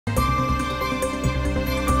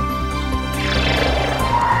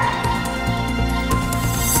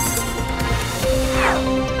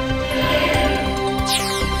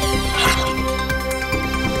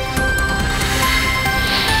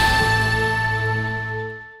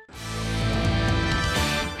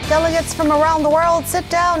Delegates from around the world sit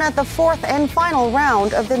down at the fourth and final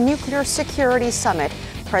round of the Nuclear Security Summit.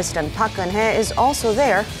 President Park Geun-hye is also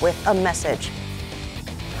there with a message.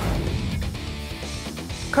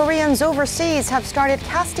 Koreans overseas have started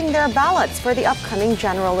casting their ballots for the upcoming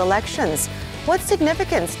general elections. What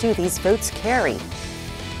significance do these votes carry?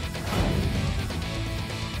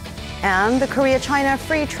 And the Korea-China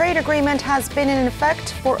Free Trade Agreement has been in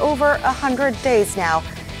effect for over 100 days now.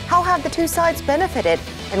 How have the two sides benefited,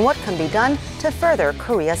 and what can be done to further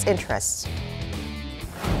Korea's interests?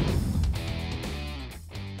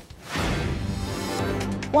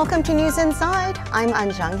 Welcome to News Inside. I'm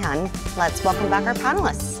An Jang-hyun. Let's welcome back our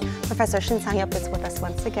panelists. Professor Shin Sang-hyup is with us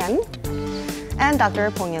once again, and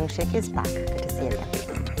Dr. Bong Young-sik is back. Good to see you again.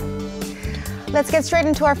 Let's get straight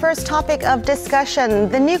into our first topic of discussion.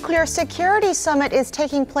 The Nuclear Security Summit is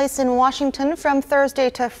taking place in Washington from Thursday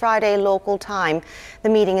to Friday local time. The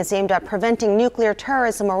meeting is aimed at preventing nuclear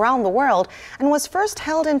terrorism around the world and was first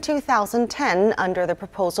held in 2010 under the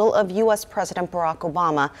proposal of U.S. President Barack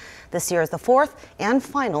Obama. This year is the fourth and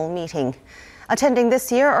final meeting. Attending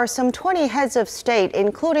this year are some 20 heads of state,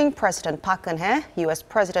 including President Park Geun-hye, U.S.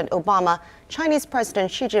 President Obama, Chinese President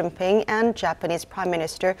Xi Jinping, and Japanese Prime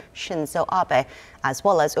Minister Shinzo Abe, as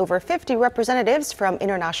well as over 50 representatives from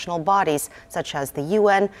international bodies such as the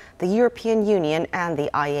UN, the European Union, and the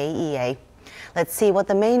IAEA. Let's see what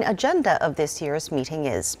the main agenda of this year's meeting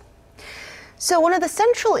is. So one of the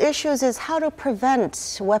central issues is how to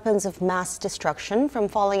prevent weapons of mass destruction from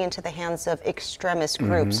falling into the hands of extremist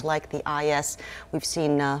groups like the IS. We've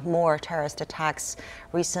seen more terrorist attacks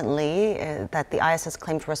recently that the IS has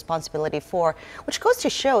claimed responsibility for, which goes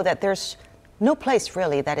to show that there's no place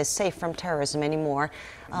really that is safe from terrorism anymore.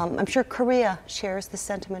 I'm sure Korea shares this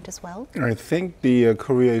sentiment as well. I think the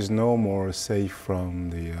Korea is no more safe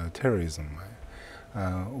from the terrorism.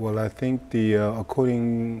 Well, I think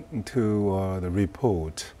according to the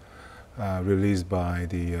report released by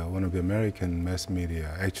one of the American mass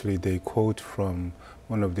media, actually they quote from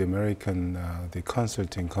one of the American the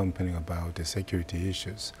consulting company about the security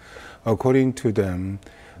issues. According to them,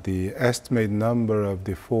 the estimated number of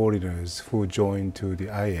the foreigners who joined to the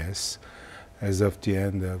IS as of the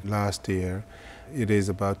end of last year, it is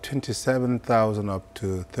about 27,000 up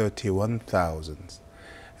to 31,000.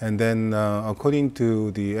 And then, according to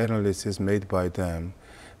the analysis made by them,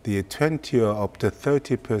 the 20 or up to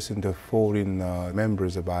 30% of foreign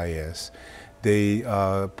members of IS, they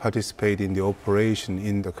participate in the operation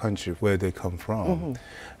in the country where they come from.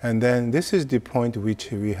 And then this is the point which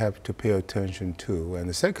we have to pay attention to. And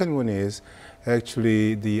the second one is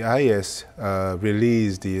actually the IS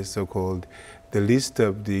released the so-called the list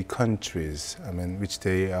of the countries, which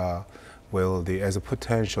they are as a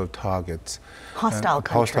potential targets. Hostile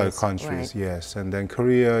countries. Hostile countries, right. Yes. And then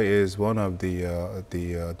Korea is one of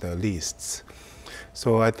the lists.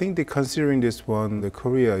 So I think considering this one, the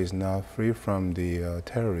Korea is now free from the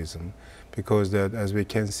terrorism, because that, as we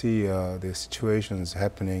can see, the situations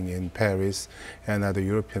happening in Paris and other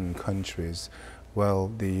European countries, well,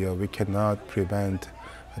 we cannot prevent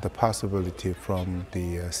the possibility from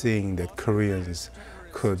seeing that Koreans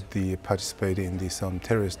could participate in some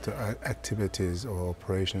terrorist activities or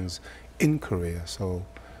operations in Korea. So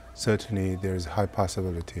certainly there is a high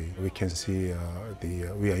possibility we can see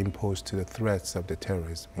we are imposed to the threats of the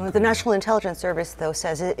terrorism. Well, the National Intelligence Service, though,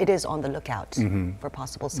 says it is on the lookout for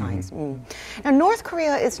possible signs. Now, North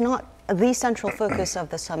Korea is not the central focus of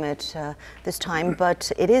the summit this time,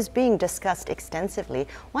 but it is being discussed extensively.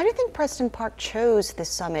 Why do you think President Park chose this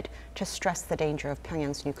summit to stress the danger of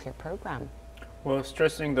Pyongyang's nuclear program? Well,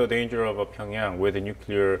 stressing the danger of Pyongyang with the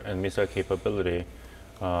nuclear and missile capability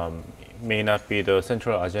may not be the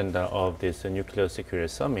central agenda of this nuclear security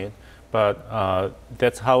summit, but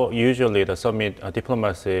that's how usually the summit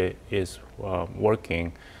diplomacy is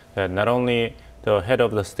working. That not only the head of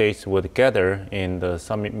the states would gather in the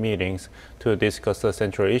summit meetings to discuss the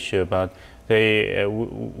central issue, but they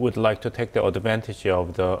would like to take the advantage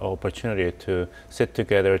of the opportunity to sit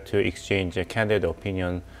together to exchange a candid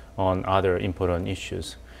opinion on other important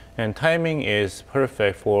issues. And timing is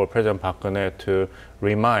perfect for President Park Geun-hye to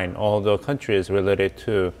remind all the countries related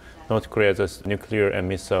to North Korea's nuclear and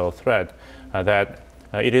missile threat that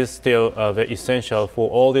it is still very essential for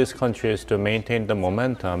all these countries to maintain the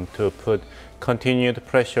momentum to put continued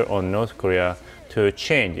pressure on North Korea to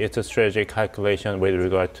change its strategic calculation with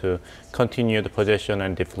regard to continued possession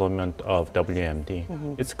and deployment of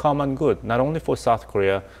WMD. It's common good, not only for South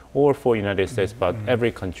Korea or for United States, but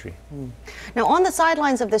every country. Now, on the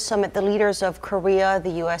sidelines of this summit, the leaders of Korea,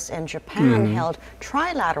 the U.S., and Japan held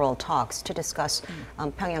trilateral talks to discuss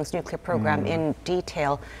Pyongyang's nuclear program in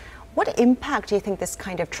detail. What impact do you think this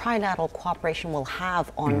kind of trilateral cooperation will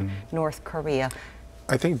have on North Korea?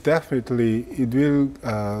 I think definitely it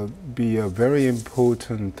will be a very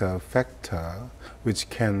important factor which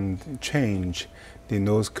can change the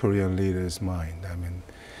North Korean leaders' mind. I mean,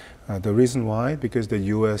 the reason why, because the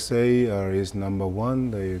USA is number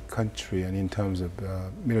one the country and in terms of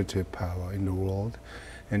military power in the world.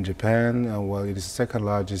 And Japan, well, it is the second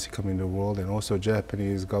largest economy in the world, and also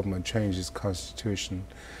Japanese government changed its constitution.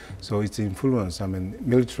 So its influence, I mean,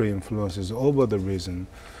 military influences over the region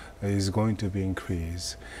is going to be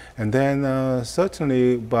increased. And then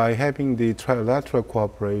certainly by having the trilateral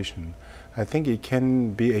cooperation, I think it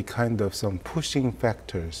can be a kind of some pushing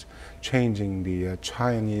factors changing the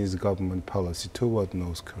Chinese government policy toward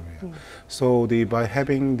North Korea. So by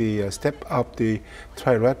having the step up the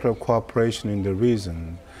trilateral cooperation in the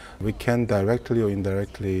region, we can directly or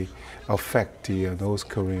indirectly affect the North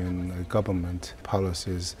Korean government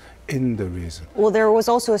policies in the region. Well, there was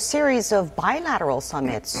also a series of bilateral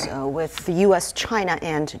summits with the U.S., China,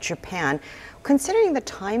 and Japan. Considering the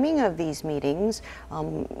timing of these meetings,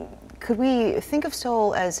 could we think of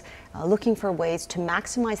Seoul as looking for ways to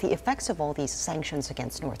maximize the effects of all these sanctions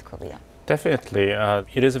against North Korea? Definitely.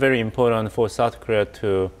 It is very important for South Korea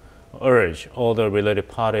to urge all the related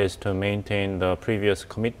parties to maintain the previous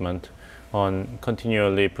commitment on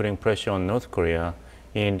continually putting pressure on North Korea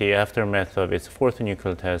in the aftermath of its fourth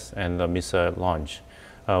nuclear test and the missile launch,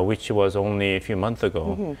 which was only a few months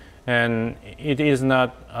ago. And it is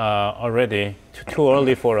not already too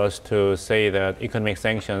early for us to say that economic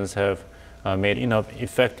sanctions have made enough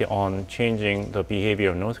effect on changing the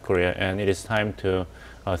behavior of North Korea, and it is time to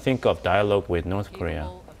think of dialogue with North Korea.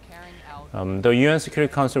 The UN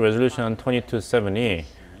Security Council Resolution 2270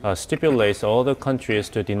 stipulates all the countries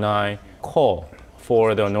to deny call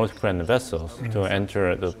for the North Korean vessels to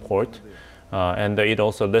enter the port. And it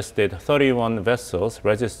also listed 31 vessels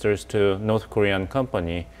registered to North Korean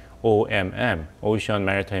company OMM, Ocean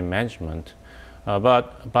Maritime Management.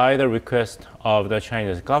 But by the request of the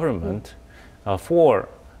Chinese government, 4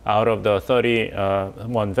 out of the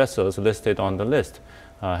 31 vessels listed on the list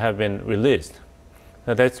have been released.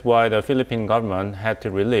 That's why the Philippine government had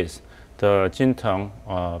to release the Jintang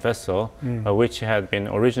vessel, which had been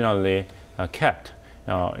originally kept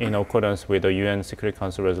in accordance with the UN Security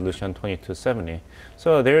Council Resolution 2270.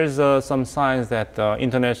 So there is some signs that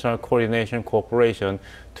international coordination cooperation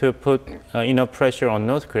to put enough pressure on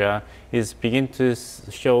North Korea is beginning to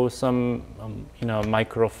show some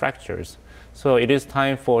micro fractures. So it is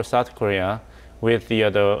time for South Korea, with the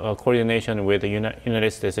coordination with the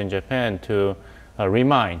United States and Japan, to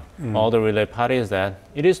remind all the related parties that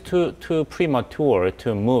it is too premature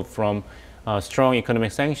to move from strong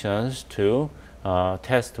economic sanctions to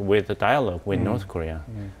test with the dialogue with North Korea.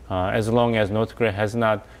 As long as North Korea has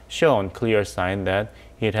not shown clear sign that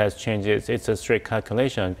it has changed its strict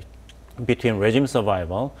calculation between regime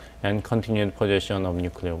survival and continued possession of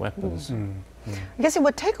nuclear weapons. I guess it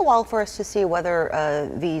would take a while for us to see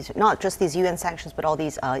whether these, not just these UN sanctions, but all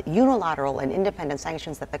these unilateral and independent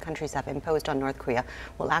sanctions that the countries have imposed on North Korea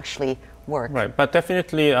will actually work. Right, but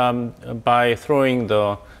definitely by throwing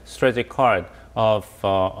the strategic card of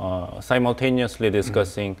simultaneously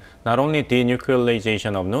discussing not only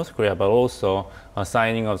denuclearization of North Korea, but also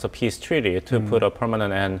signing of the peace treaty to put a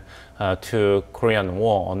permanent end to Korean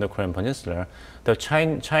war on the Korean Peninsula.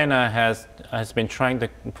 China has been trying to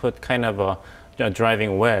put kind of a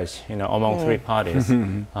driving wedge, among three parties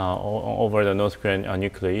over the North Korean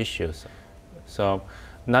nuclear issues. So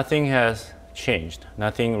nothing has changed.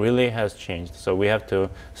 Nothing really has changed. So we have to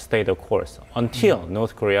stay the course until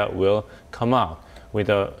North Korea will come out with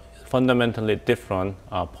a fundamentally different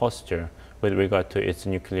posture with regard to its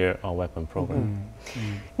nuclear weapon program.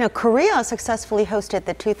 Now, Korea successfully hosted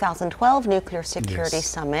the 2012 Nuclear Security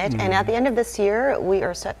Summit, and at the end of this year, we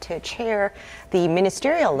are set to chair the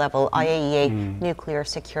ministerial level IAEA Nuclear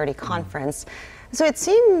Security Conference. So it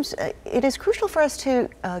seems it is crucial for us to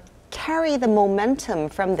carry the momentum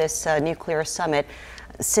from this nuclear summit,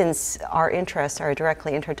 since our interests are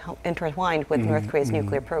directly intertwined with North Korea's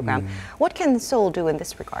nuclear program. What can Seoul do in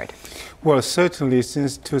this regard? Well, certainly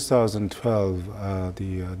since 2012,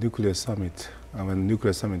 the nuclear summit, when the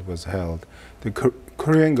nuclear summit was held, the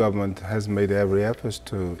Korean government has made every effort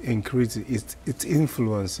to increase its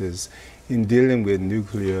influences in dealing with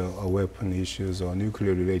nuclear weapon issues or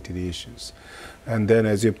nuclear-related issues. And then,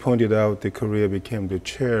 as you pointed out, Korea became the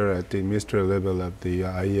chair at the ministerial level of the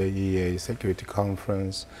IAEA Security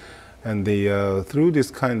Conference. And through this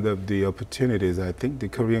kind of the opportunities, I think the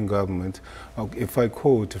Korean government, if I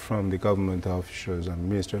quote from the government officials and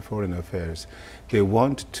Minister of Foreign Affairs, they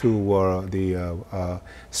want to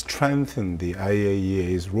strengthen the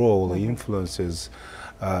IAEA's role, influences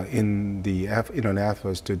in an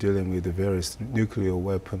effort to dealing with the various nuclear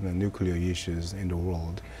weapon and nuclear issues in the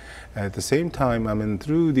world. At the same time, I mean,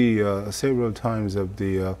 through the several times of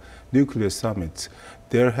the nuclear summits,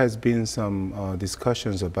 there has been some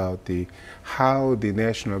discussions about how the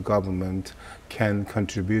national government can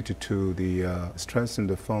contribute to strengthen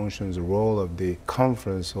the functions, the role of the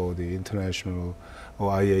conference or the international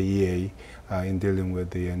or IAEA in dealing with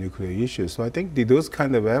the nuclear issues. So I think those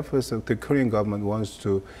kind of efforts of the Korean government wants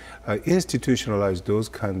to institutionalize those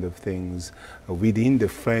kind of things within the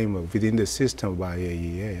framework, within the system of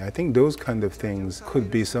IAEA. I think those kind of things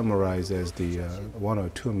could be summarized as the one or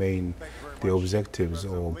two main objectives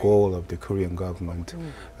or goal of the Korean government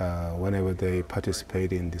whenever they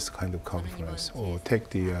participate in this kind of conference or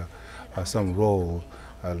take some role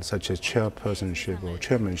such as chairpersonship or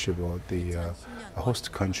chairmanship of the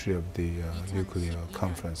host country of the nuclear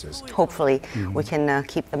conferences. Hopefully we can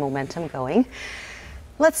keep the momentum going.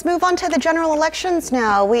 Let's move on to the general elections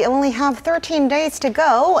now. We only have 13 days to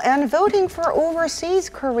go, and voting for overseas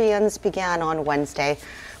Koreans began on Wednesday.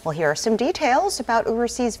 Well, here are some details about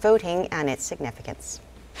overseas voting and its significance.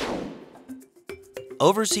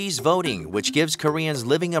 Overseas voting, which gives Koreans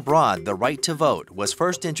living abroad the right to vote, was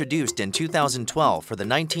first introduced in 2012 for the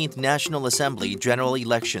 19th National Assembly general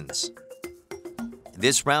elections.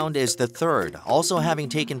 This round is the third, also having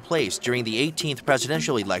taken place during the 18th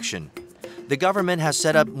presidential election. The government has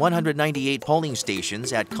set up 198 polling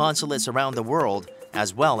stations at consulates around the world,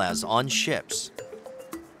 as well as on ships.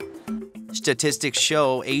 Statistics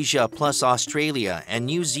show Asia plus Australia and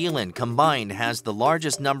New Zealand combined has the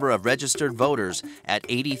largest number of registered voters at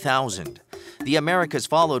 80,000. The Americas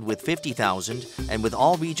followed with 50,000, and with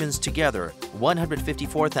all regions together,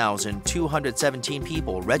 154,217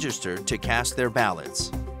 people registered to cast their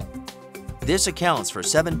ballots. This accounts for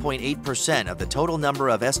 7.8% of the total number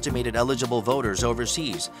of estimated eligible voters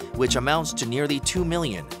overseas, which amounts to nearly 2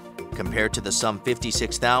 million. Compared to the some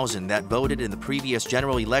 56,000 that voted in the previous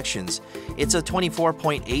general elections, it's a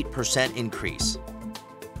 24.8% increase.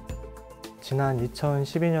 지난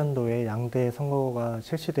 2012년도에 양대 선거가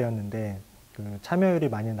실시되었는데 참여율이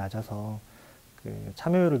많이 낮아서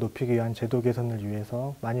참여율을 높이기 위한 제도 개선을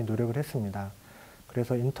위해서 많이 노력을 했습니다.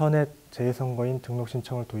 그래서 인터넷 재외선거인 등록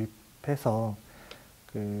신청을 도입해서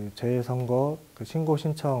재외선거 신고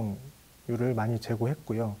신청률을 많이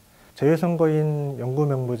제고했고요. 재외선거인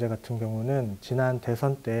연구명부제 같은 경우는 지난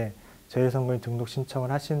대선 때 재외선거인 등록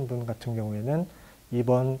신청을 하신 분 같은 경우에는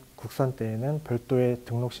이번 국선 때에는 별도의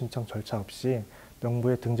등록 신청 절차 없이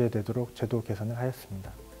명부에 등재되도록 제도 개선을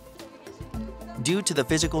하였습니다. Due to the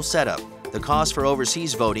physical setup, the cost for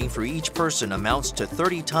overseas voting for each person amounts to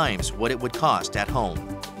 30 times what it would cost at home.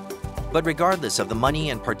 But regardless of the money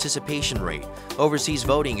and participation rate, overseas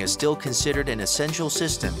voting is still considered an essential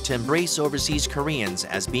system to embrace overseas Koreans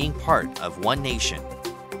as being part of one nation.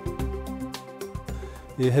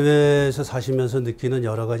 해외에서 사시면서 느끼는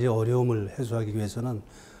여러 가지 어려움을 해소하기 위해서는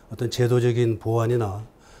어떤 제도적인 보완이나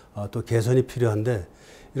또 개선이 필요한데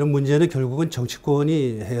이런 문제는 결국은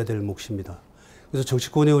정치권이 해야 될 몫입니다. 그래서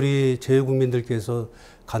정치권이 우리 재외국민들께서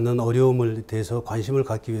갖는 어려움을 대해서 관심을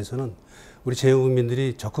갖기 위해서는 우리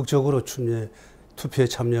재외국민들이 적극적으로 투표에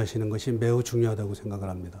참여하시는 것이 매우 중요하다고 생각을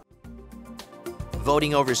합니다.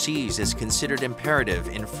 Voting overseas is considered imperative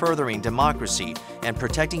in furthering democracy and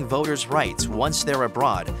protecting voters' rights once they're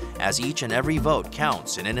abroad, as each and every vote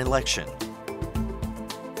counts in an election.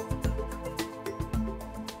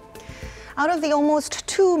 Out of the almost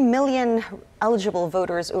 2 million eligible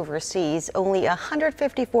voters overseas, only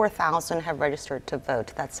 154,000 have registered to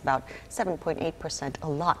vote. That's about 7.8%, a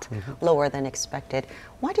lot lower than expected.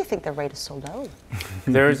 Why do you think the rate is so low?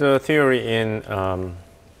 There's a theory in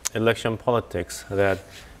election politics that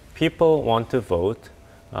people want to vote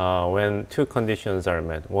when two conditions are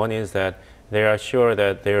met. One is that they are sure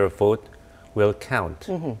that their vote will count.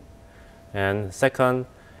 And second,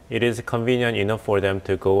 it is convenient enough for them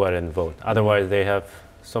to go out and vote. Otherwise, they have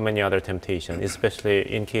so many other temptations, especially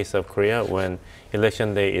in case of Korea when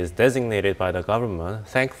election day is designated by the government,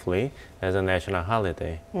 thankfully, as a national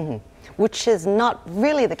holiday. Which is not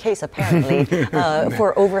really the case, apparently,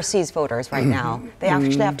 for overseas voters right now. They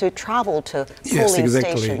actually have to travel to polling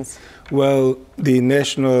stations. Well, the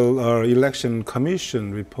National Election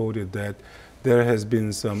Commission reported that there has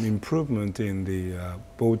been some improvement in the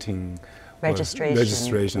voting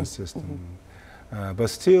registration system. But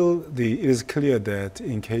still, it is clear that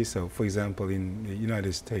in case of, for example, in the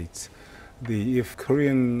United States, if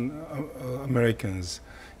Korean Americans,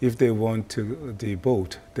 if they want to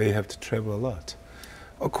vote, they have to travel a lot.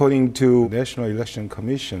 According to the National Election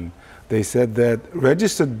Commission, they said that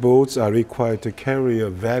registered votes are required to carry a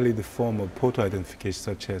valid form of voter identification,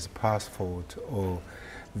 such as passport or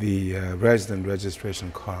the resident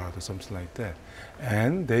registration card or something like that.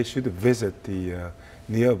 And they should visit the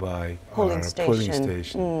nearby polling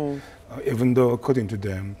station. Even though, according to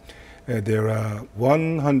them, there are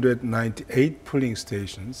 198 polling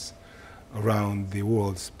stations around the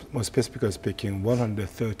world, more specifically speaking,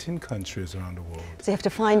 113 countries around the world. So you have to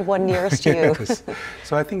find one nearest to you. Yes.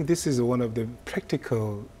 So I think this is one of the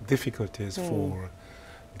practical difficulties for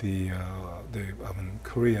the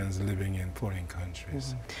Koreans living in foreign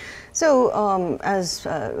countries. So as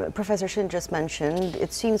Professor Shin just mentioned,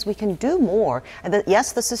 it seems we can do more.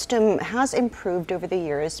 Yes, the system has improved over the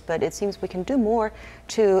years, but it seems we can do more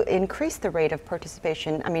to increase the rate of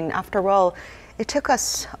participation. I mean, after all, it took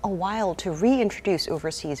us a while to reintroduce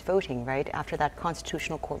overseas voting, right? After that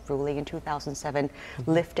Constitutional Court ruling in 2007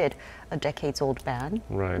 lifted a decades-old ban.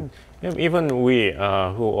 Right. Even we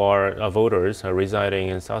who are voters residing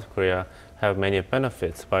in South Korea have many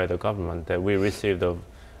benefits by the government that we received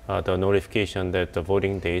the notification that the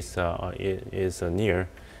voting days is near,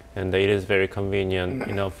 and it is very convenient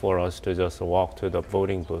enough for us to just walk to the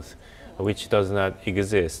voting booth, which does not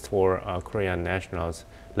exist for Korean nationals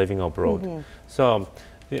living abroad. So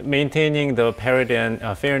maintaining the parity and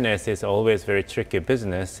fairness is always very tricky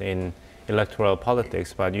business in electoral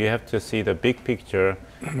politics, but you have to see the big picture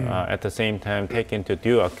at the same time take into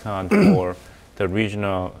due account for the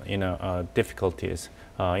regional difficulties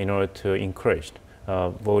in order to encourage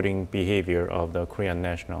voting behavior of the Korean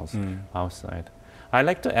nationals outside. I'd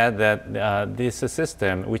like to add that this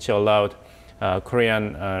system, which allowed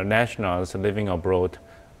Korean nationals living abroad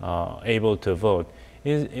able to vote,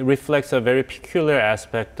 it reflects a very peculiar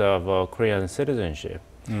aspect of Korean citizenship.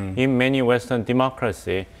 In many Western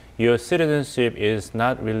democracies, your citizenship is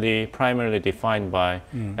not really primarily defined by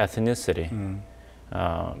ethnicity.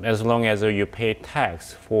 As long as you pay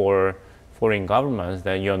tax for foreign governments,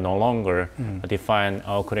 then you're no longer defined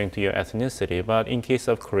according to your ethnicity. But in case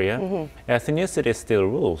of Korea, ethnicity still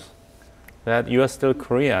rules. That you are still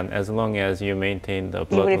Korean as long as you maintain the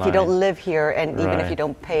bloodline. Even if you don't live here and even if you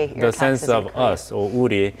don't pay your taxes. The sense of us, or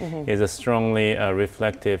uri, is strongly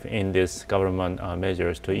reflective in these government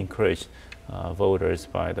measures to encourage voters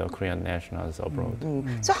by the Korean nationals abroad.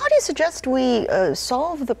 So how do you suggest we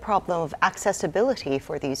solve the problem of accessibility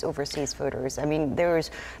for these overseas voters? I mean,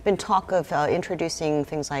 there's been talk of introducing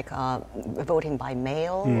things like voting by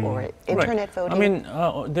mail or internet voting. I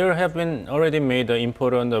mean, there have been already made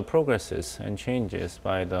important progresses and changes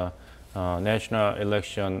by the National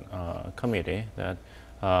Election Committee that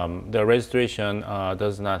the registration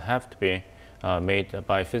does not have to be made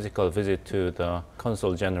by physical visit to the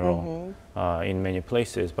Consul General in many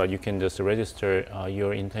places, but you can just register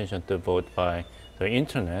your intention to vote by the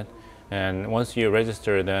internet. And once you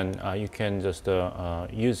register, then you can just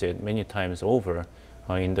use it many times over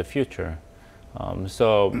in the future.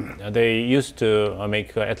 So they used to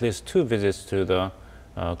make at least 2 visits to the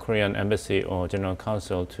Korean Embassy or General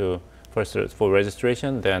Council first for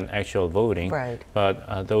registration, then actual voting. Right.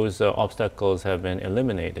 But those obstacles have been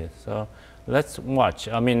eliminated. So let's watch.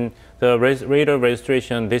 I mean, the rate of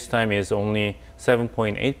registration this time is only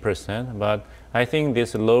 7.8%, but I think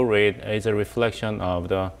this low rate is a reflection of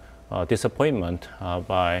the disappointment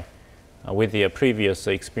with the previous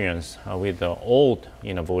experience with the old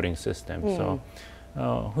voting system. So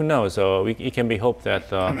who knows? It can be hoped that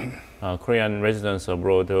Korean residents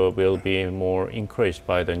abroad will be more encouraged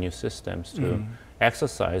by the new systems to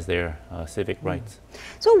exercise their civic rights.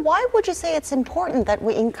 So why would you say it's important that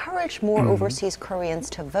we encourage more overseas Koreans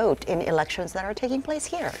to vote in elections that are taking place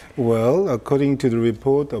here? Well, according to the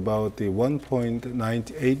report, about the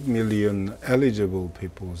 1.98 million eligible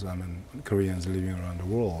peoples, Koreans living around the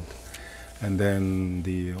world, and then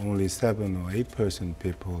the only 7 or 8%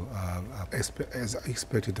 people are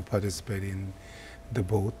expected to participate in the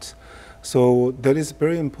vote. So that is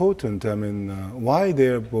very important. I mean, why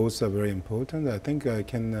their votes are very important, I think I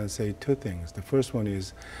can say 2 things. The first one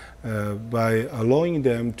is by allowing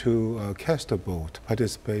them to cast a vote,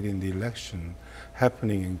 participate in the election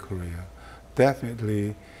happening in Korea,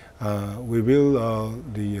 definitely we will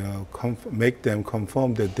make them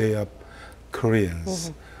confirm that they are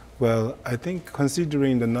Koreans. Well, I think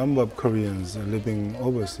considering the number of Koreans living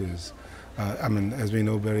overseas, as we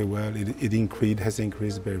know very well, it has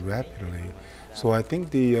increased very rapidly. So I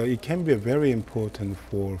think it can be very important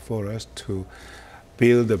for us to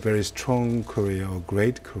build a very strong Korea or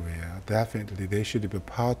great Korea. Definitely, they should be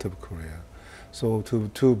part of Korea. So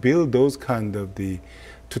to build those kind of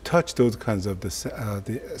to touch those kinds of the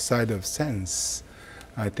side of sense,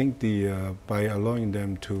 I think by allowing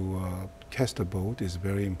them to cast a vote is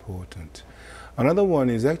very important. Another one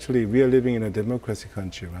is actually we are living in a democratic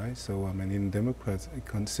country, right? So I mean, in democratic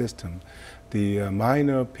system, the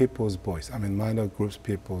minor people's voice, minor groups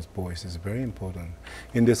people's voice is very important.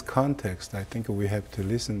 In this context, I think we have to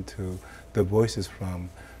listen to the voices from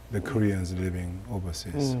the Koreans living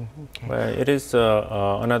overseas. Okay. Well, it is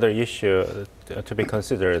another issue to be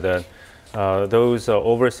considered that those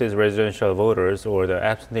overseas residential voters or the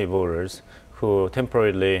absentee voters who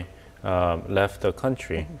temporarily left the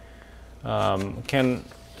country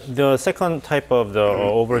the second type of the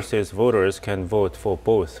overseas voters can vote for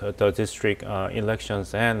both the district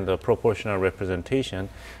elections and the proportional representation,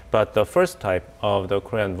 but the first type of the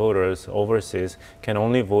Korean voters overseas can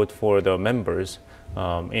only vote for the members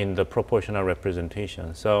in the proportional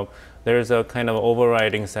representation. So there's a kind of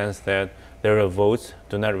overriding sense that their votes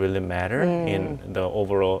do not really matter in the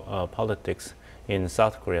overall politics in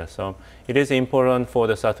South Korea. So it is important for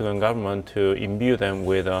the South Korean government to imbue them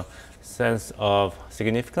with a sense of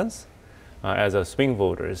significance as a swing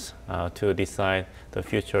voters to decide the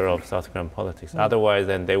future of South Korean politics. Otherwise,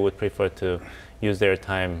 then they would prefer to use their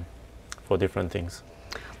time for different things.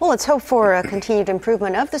 Well, let's hope for a continued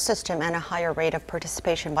improvement of the system and a higher rate of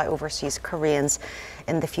participation by overseas Koreans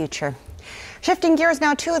in the future. Shifting gears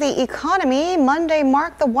now to the economy, Monday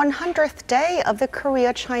marked the 100th day of the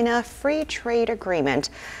Korea-China Free Trade Agreement.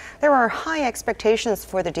 There are high expectations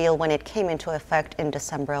for the deal when it came into effect in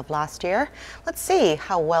December of last year. Let's see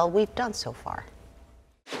how well we've done so far.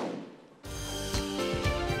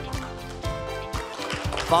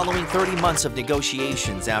 Following 30 months of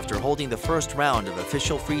negotiations after holding the first round of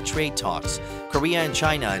official free trade talks, Korea and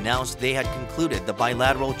China announced they had concluded the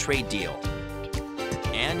bilateral trade deal.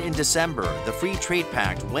 And in December, the Free Trade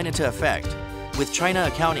Pact went into effect. With China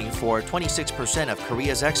accounting for 26% of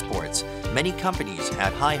Korea's exports, many companies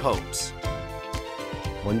had high hopes.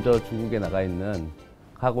 먼저 중국에 나가 있는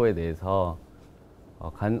카고에 대해서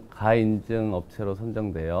가인증 업체로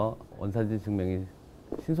선정되어 원산지 증명이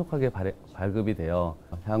신속하게 발급이 되어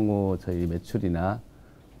향후 저희 매출이나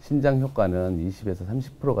신장 효과는 20에서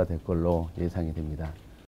 30%가 될 걸로 예상이 됩니다.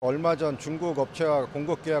 얼마 전 중국 업체와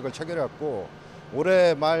공급 계약을 체결했고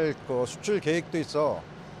올해 말 수출 계획도 있어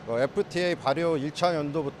FTA 발효 1차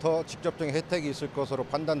연도부터 직접적인 혜택이 있을 것으로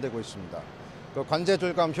판단되고 있습니다. 관세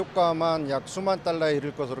절감 효과만 약 수만 달러에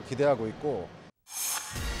이를 것으로 기대하고 있고.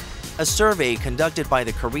 A survey conducted by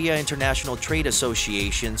the Korea International Trade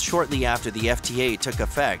Association shortly after the FTA took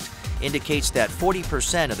effect indicates that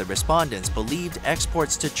 40% of the respondents believed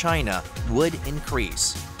exports to China would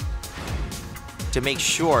increase. To make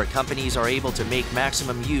sure companies are able to make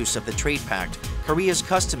maximum use of the trade pact, Korea's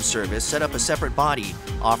Customs Service set up a separate body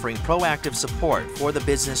offering proactive support for the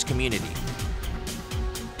business community.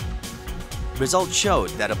 Results showed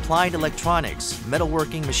that applied electronics,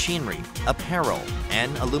 metalworking machinery, apparel,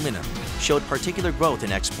 and aluminum showed particular growth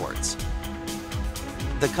in exports.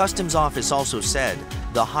 The Customs Office also said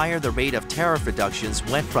the higher the rate of tariff reductions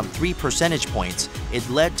went from 3 percentage points, it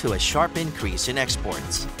led to a sharp increase in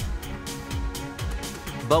exports.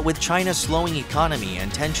 But with China's slowing economy and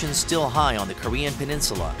tensions still high on the Korean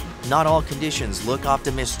peninsula, not all conditions look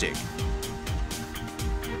optimistic.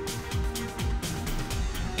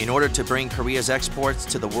 In order to bring Korea's exports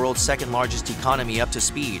to the world's second-largest economy up to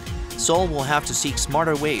speed, Seoul will have to seek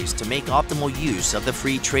smarter ways to make optimal use of the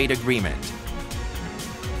free trade agreement.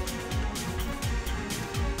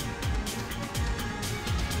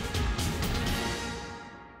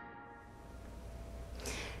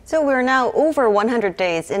 So we're now over 100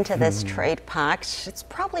 days into this trade pact. It's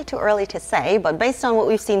probably too early to say, but based on what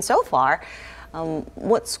we've seen so far,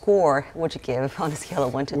 what score would you give on a scale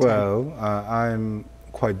of 1 to 10? Well, I'm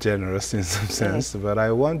quite generous in some sense, but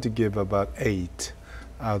I want to give about 8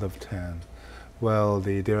 out of 10. Well,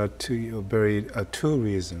 there are two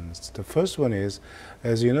reasons. The first one is,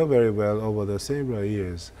 as you know very well, over the several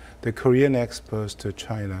years, the Korean exports to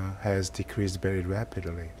China has decreased very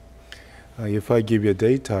rapidly. If I give you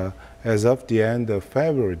data, as of the end of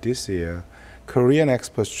February this year, Korean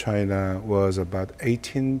exports to China was about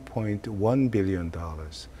 $18.1 billion,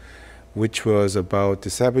 which was about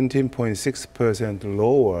 17.6%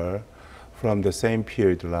 lower from the same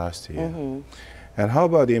period last year. And how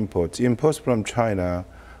about imports? Imports from China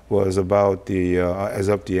was about as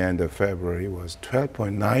of the end of February, was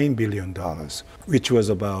 $12.9 billion, which was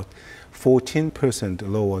about 14%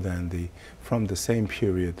 lower than the from the same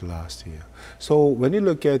period last year. So when you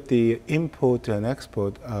look at the import and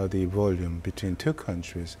export, the volume between two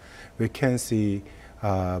countries, we can see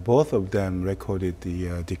both of them recorded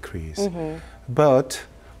the decrease. But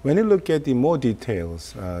when you look at the more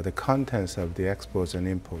details, the contents of the exports and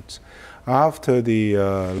imports, after the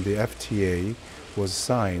FTA was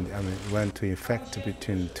signed and it went to effect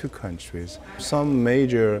between two countries, some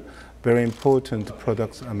major, very important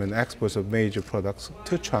products, exports of major products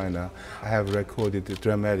to China have recorded a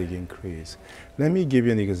dramatic increase. Let me give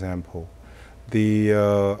you an example.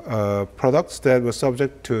 The products that were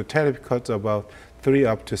subject to tariff cuts about 3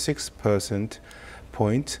 up to 6%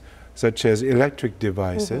 points, such as electric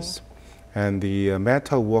devices and the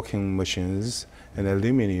metal working machines and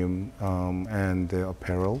aluminum and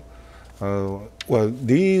apparel. Well,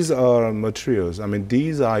 these are materials.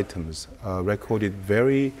 These items recorded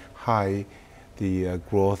very high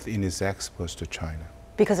growth in its exports to China.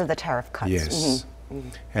 Because of the tariff cuts? Yes.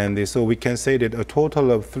 And so we can say that a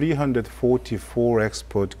total of 344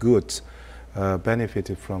 export goods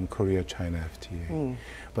benefited from Korea-China FTA.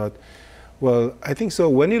 But, well, I think so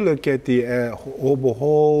when you look at the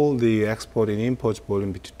overall the export and import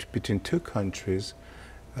volume between two countries,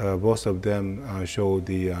 both of them show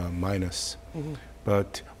the minus.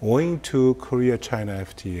 But owing to Korea-China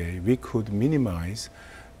FTA, we could minimize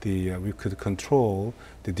we could control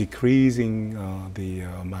the decreasing the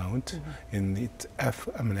amount in its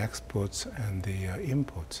exports and the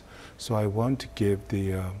imports. So I want to give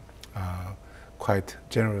the quite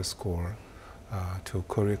generous score to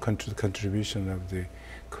Korea contribution of the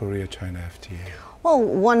Korea-China FTA. Well,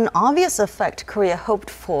 one obvious effect Korea hoped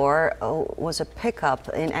for was a pickup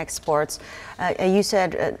in exports. You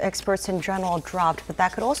said exports in general dropped, but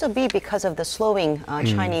that could also be because of the slowing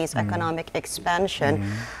Chinese economic expansion.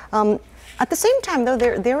 At the same time, though,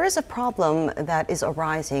 there is a problem that is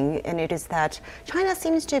arising, and it is that China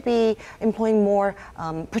seems to be employing more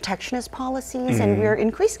protectionist policies, and we're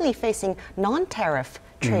increasingly facing non-tariff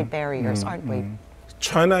trade barriers, aren't we?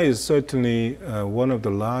 China is certainly one of the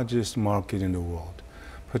largest markets in the world.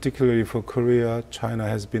 Particularly for Korea, China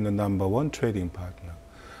has been the #1 trading partner.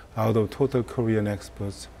 Out of total Korean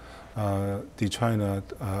exports, China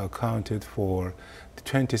accounted for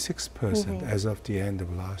 26% as of the end of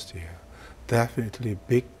last year. Definitely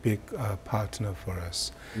big partner for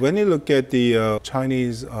us. When you look at the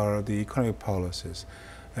Chinese the economic policies,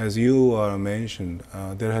 as you mentioned,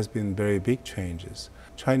 there has been very big changes.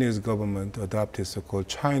 Chinese government adopted so-called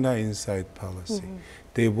China Inside policy.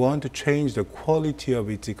 They want to change the quality of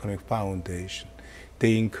its economic foundation.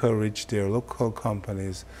 They encourage their local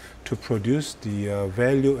companies to produce the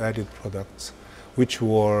value-added products which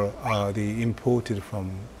were imported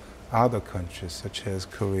from other countries such as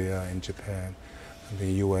Korea and Japan and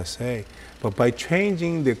the USA. But by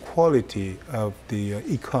changing the quality of the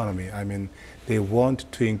economy, they want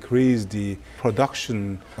to increase the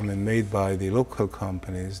production made by the local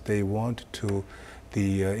companies. They want to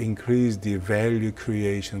increase the value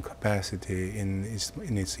creation capacity in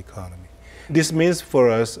its economy. This means for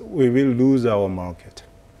us, we will lose our market.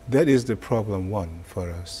 That is the problem one for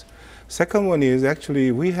us. Second one is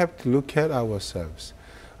actually we have to look at ourselves.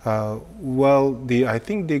 I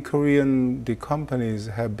think the Korean companies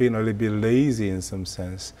have been a little bit lazy in some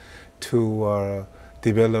sense to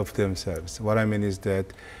develop themselves. What I mean is that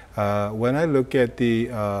when I look at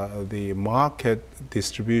the market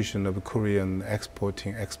distribution of Korean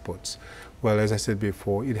exports, well, as I said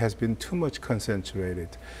before, it has been too much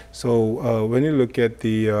concentrated. So when you look at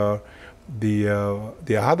the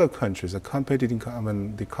other countries,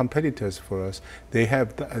 the competitors for us, they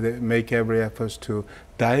make every effort to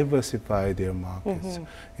diversify their markets.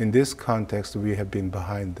 In this context, we have been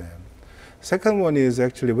behind them. Second one is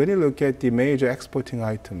actually when you look at the major exporting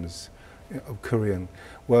items of Korean,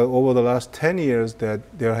 well, over the last 10 years, that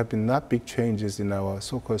there have been not big changes in our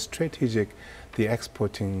so-called strategic, the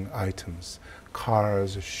exporting items,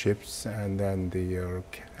 cars, ships, and then the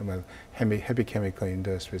heavy chemical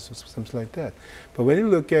industries, something like that. But when you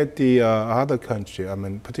look at the other country,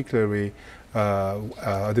 particularly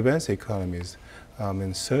advanced economies,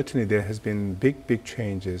 certainly there has been big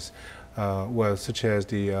changes. Such as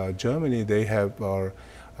the Germany, they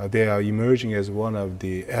are emerging as one of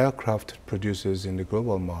the aircraft producers in the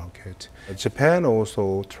global market. Japan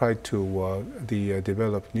also tried to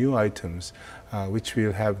develop new items which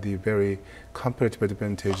will have the very competitive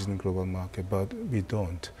advantage in the global market, but we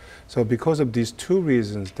don't. So because of these two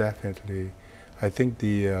reasons, definitely, I think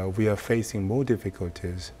we are facing more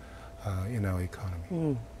difficulties in our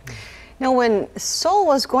economy. Now, when Seoul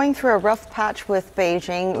was going through a rough patch with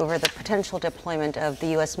Beijing over the potential deployment of the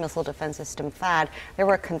U.S. missile defense system THAAD, there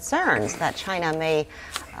were concerns that China may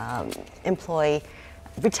employ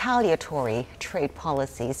retaliatory trade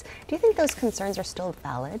policies. Do you think those concerns are still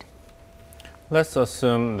valid? Let's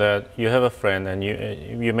assume that you have a friend and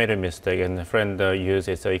you made a mistake, and the friend used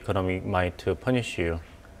its economic might to punish you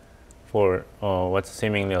for what's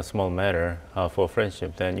seemingly a small matter for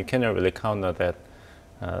friendship. Then you cannot really count on that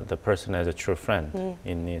the person as a true friend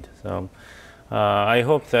in need. So I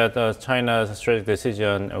hope that China's strategic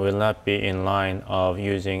decision will not be in line of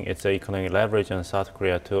using its economic leverage on South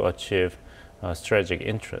Korea to achieve strategic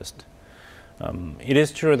interest. It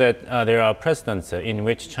is true that there are precedents in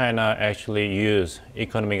which China actually used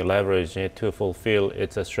economic leverage to fulfill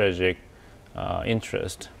its strategic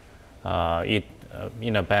interest. It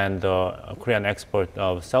banned the Korean export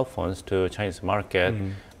of cell phones to Chinese market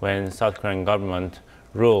when South Korean government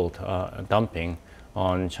ruled dumping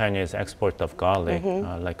on Chinese export of garlic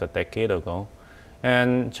like a decade ago.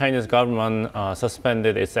 And Chinese government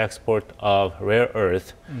suspended its export of rare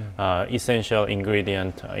earth, essential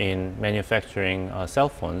ingredient in manufacturing cell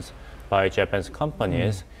phones by Japanese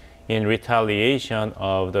companies in retaliation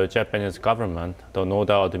of the Japanese government, the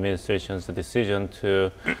Noda administration's decision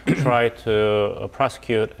to try to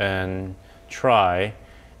prosecute and try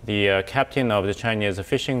the captain of the Chinese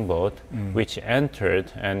fishing boat, which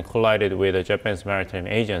entered and collided with the Japanese Maritime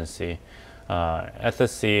Agency at the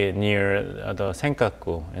sea near the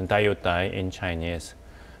Senkaku and Daiutai in Chinese,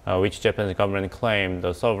 which Japanese government claimed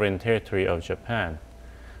the sovereign territory of Japan.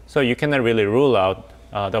 So you cannot really rule out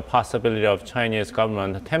the possibility of Chinese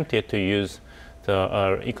government attempted to use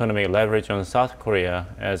the economic leverage on South Korea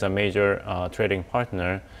as a major trading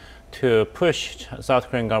partner to push South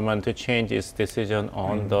Korean government to change its decision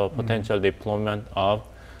on the potential deployment of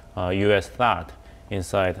U.S. THAAD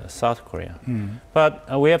inside South Korea.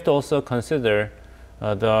 But we have to also consider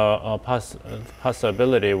the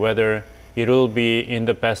possibility whether it will be in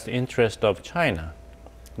the best interest of China,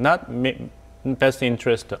 not best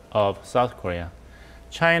interest of South Korea.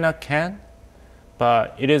 China can,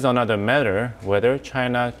 but it is another matter whether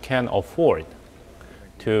China can afford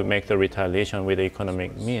to make the retaliation with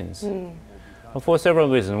economic means. For several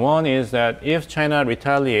reasons. One is that if China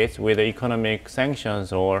retaliates with economic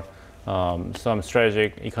sanctions or some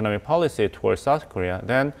strategic economic policy towards South Korea,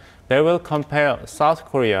 then they will compel South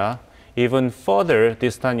Korea even further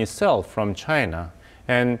distance itself from China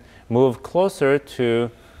and move closer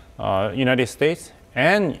to United States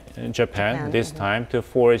and Japan this time to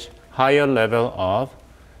forge higher level of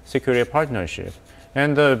security partnership.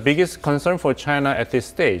 And the biggest concern for China at this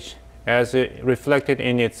stage, as it reflected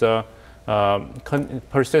in its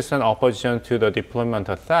persistent opposition to the deployment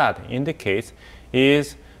of THAAD, indicates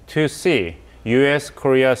is to see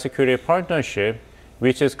U.S.-Korea security partnership,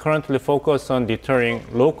 which is currently focused on deterring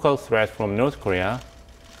local threat from North Korea,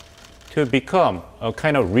 to become a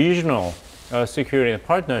kind of regional security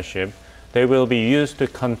partnership that will be used to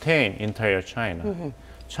contain entire China.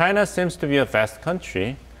 China seems to be a vast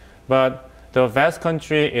country, but the vast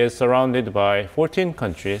country is surrounded by 14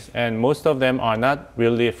 countries, and most of them are not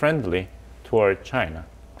really friendly toward China.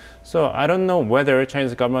 So I don't know whether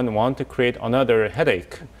Chinese government want to create another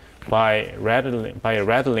headache by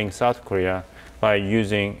rattling South Korea by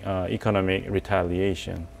using economic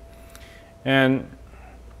retaliation. And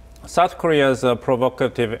South Korea's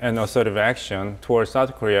provocative and assertive action towards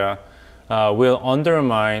South Korea will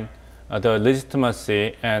undermine the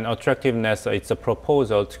legitimacy and attractiveness of its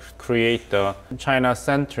proposal to create the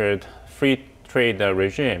China-centered free trade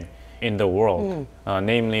regime in the world,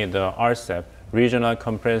 namely the RCEP, Regional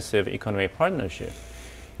Comprehensive Economic Partnership.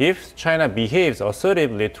 If China behaves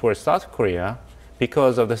assertively towards South Korea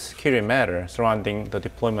because of the security matter surrounding the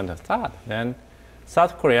deployment of THAAD, then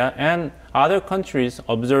South Korea and other countries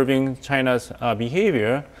observing China's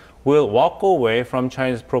behavior will walk away from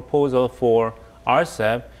China's proposal for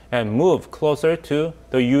RCEP and move closer to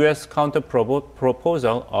the U.S.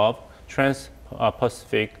 counter-proposal of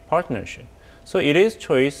Trans-Pacific Partnership. So it is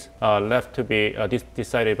choice left to be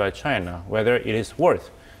decided by China, whether it is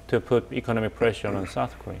worth to put economic pressure on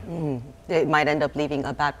South Korea. It might end up leaving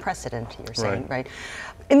a bad precedent, you're saying, right?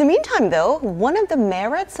 In the meantime, though, one of the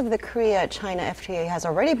merits of the Korea-China FTA has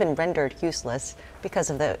already been rendered useless because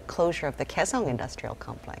of the closure of the Kaesong industrial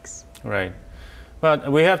complex. Right.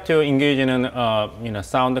 But we have to engage in an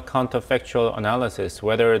sound counterfactual analysis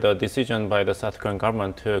whether the decision by the South Korean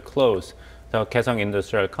government to close the Kaesong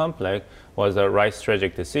industrial complex was the right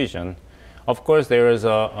strategic decision. Of course, there is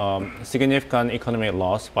a significant economic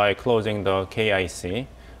loss by closing the KIC,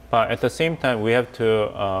 but at the same time, we have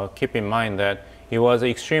to keep in mind that it was an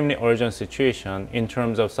extremely urgent situation in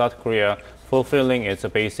terms of South Korea fulfilling its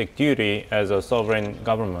basic duty as a sovereign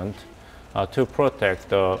government to protect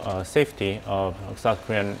the safety of South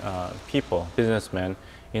Korean people, businessmen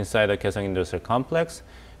inside the Kaesong Industrial Complex.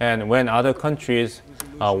 And when other countries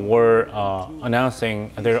were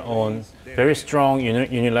announcing their own very strong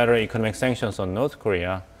unilateral economic sanctions on North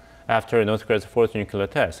Korea after North Korea's fourth nuclear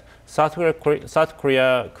test, South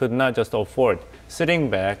Korea could not just afford sitting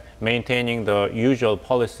back, maintaining the usual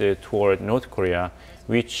policy toward North Korea,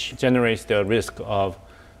 which generates the risk of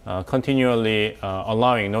continually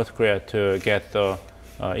allowing North Korea to get the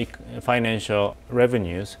financial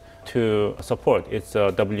revenues to support its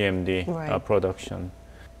WMD production.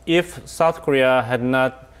 If South Korea had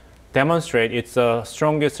not demonstrated its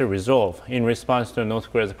strongest resolve in response to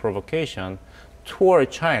North Korea's provocation toward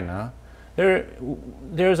China,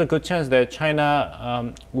 there's a good chance that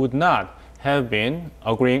China would not have been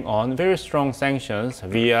agreeing on very strong sanctions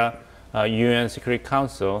via UN Security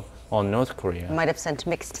Council on North Korea. Might have sent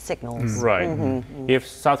mixed signals. Right. If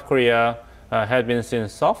South Korea had been seen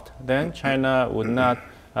soft, then China would not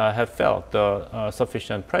have felt the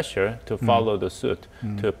sufficient pressure to follow the suit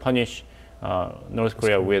to punish North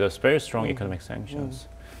Korea with a very strong economic sanctions.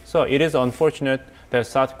 So it is unfortunate that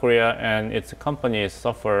South Korea and its companies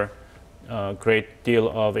suffer a great deal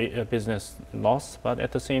of business loss, but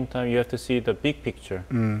at the same time you have to see the big picture.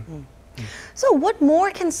 So what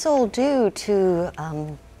more can Seoul do to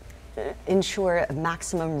ensure a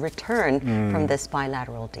maximum return from this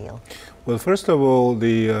bilateral deal? Well, first of all,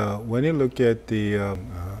 when you look at the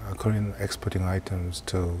Korean exporting items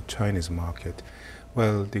to Chinese market,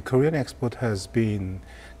 well, the Korean export has been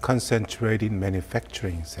concentrated in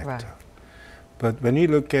manufacturing sector. Right. But when you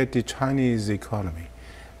look at the Chinese economy,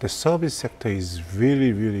 the service sector is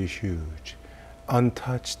really, really huge,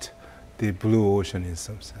 untouched the blue ocean in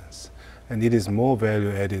some sense. And it is more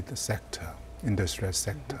value-added sector, industrial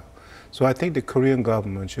sector. So I think the Korean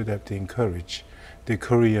government should have to encourage the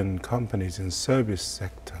Korean companies in service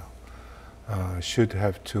sector should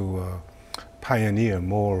have to pioneer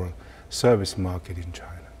more service market in China.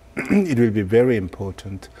 It will be very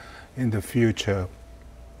important in the future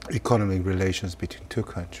economic relations between two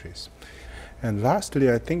countries. And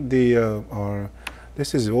lastly, I think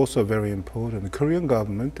this is also very important. The Korean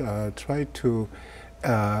government tried to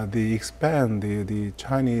expand the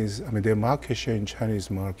Chinese, their market share in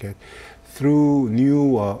Chinese market through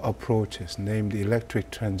new approaches, named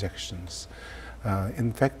electric transactions.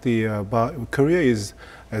 In fact, Korea is,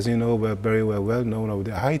 as you know, very well known of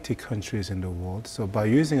the IT countries in the world. So by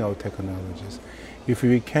using our technologies, if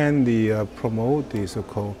we can promote the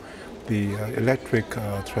so-called electric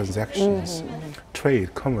transactions,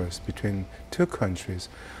 trade, commerce between two countries,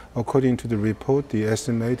 according to the report, the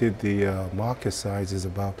estimated market size is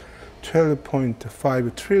about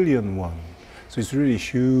 12.5 trillion won. So it's really a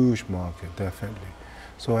huge market, definitely.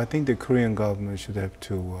 So I think the Korean government should have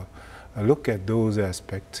to look at those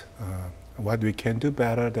aspects, what we can do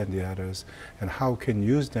better than the others, and how we can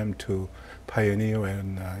use them to pioneer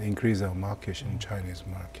and increase our market share in Chinese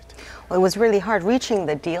market. Well, it was really hard reaching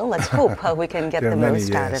the deal. Let's hope we can get the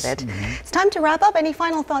most out of it. It's time to wrap up. Any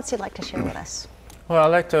final thoughts you'd like to share with us? Well, I'd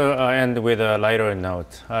like to end with a lighter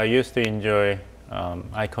note. I used to enjoy,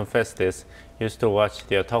 I confess this, used to watch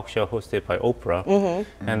the talk show hosted by Oprah.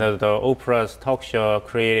 And the Oprah's talk show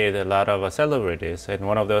created a lot of celebrities. And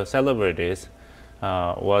one of the celebrities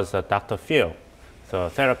was Dr. Phil, the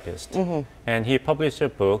therapist. And he published a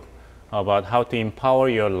book about how to empower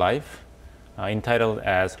your life, entitled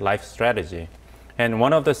as Life Strategy. And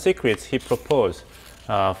one of the secrets he proposed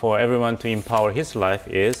for everyone to empower his life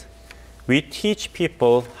is, we teach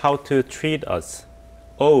people how to treat us,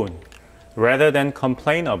 own, rather than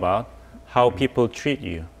complain about how people treat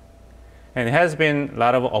you. And there has been a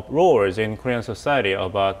lot of uproars in Korean society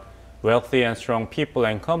about wealthy and strong people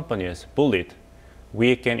and companies bullied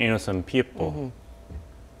weak and innocent people.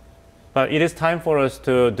 But it is time for us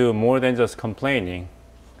to do more than just complaining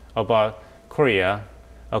about Korea,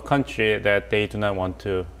 a country that they do not want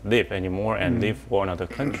to live anymore and live for another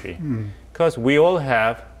country. Because we all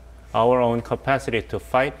have our own capacity to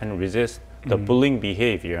fight and resist the bullying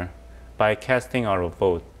behavior by casting our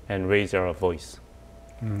vote and raise our voice.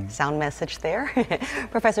 Sound message there.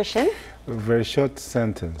 Professor Shin? A very short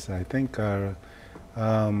sentence. I think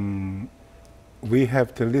we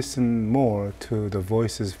have to listen more to the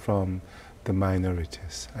voices from the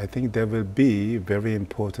minorities. I think that will be very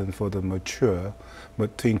important for the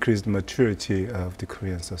to increase the maturity of the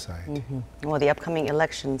Korean society. Well, the upcoming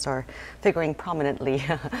elections are figuring prominently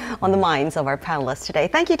on the minds of our panelists today.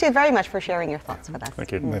 Thank you two very much for sharing your thoughts with us.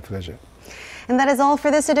 Thank you. My pleasure. And that is all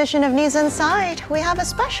for this edition of News Inside. We have a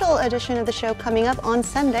special edition of the show coming up on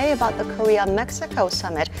Sunday about the Korea-Mexico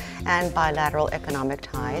summit and bilateral economic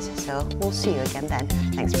ties. So we'll see you again then.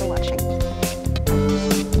 Thanks for watching.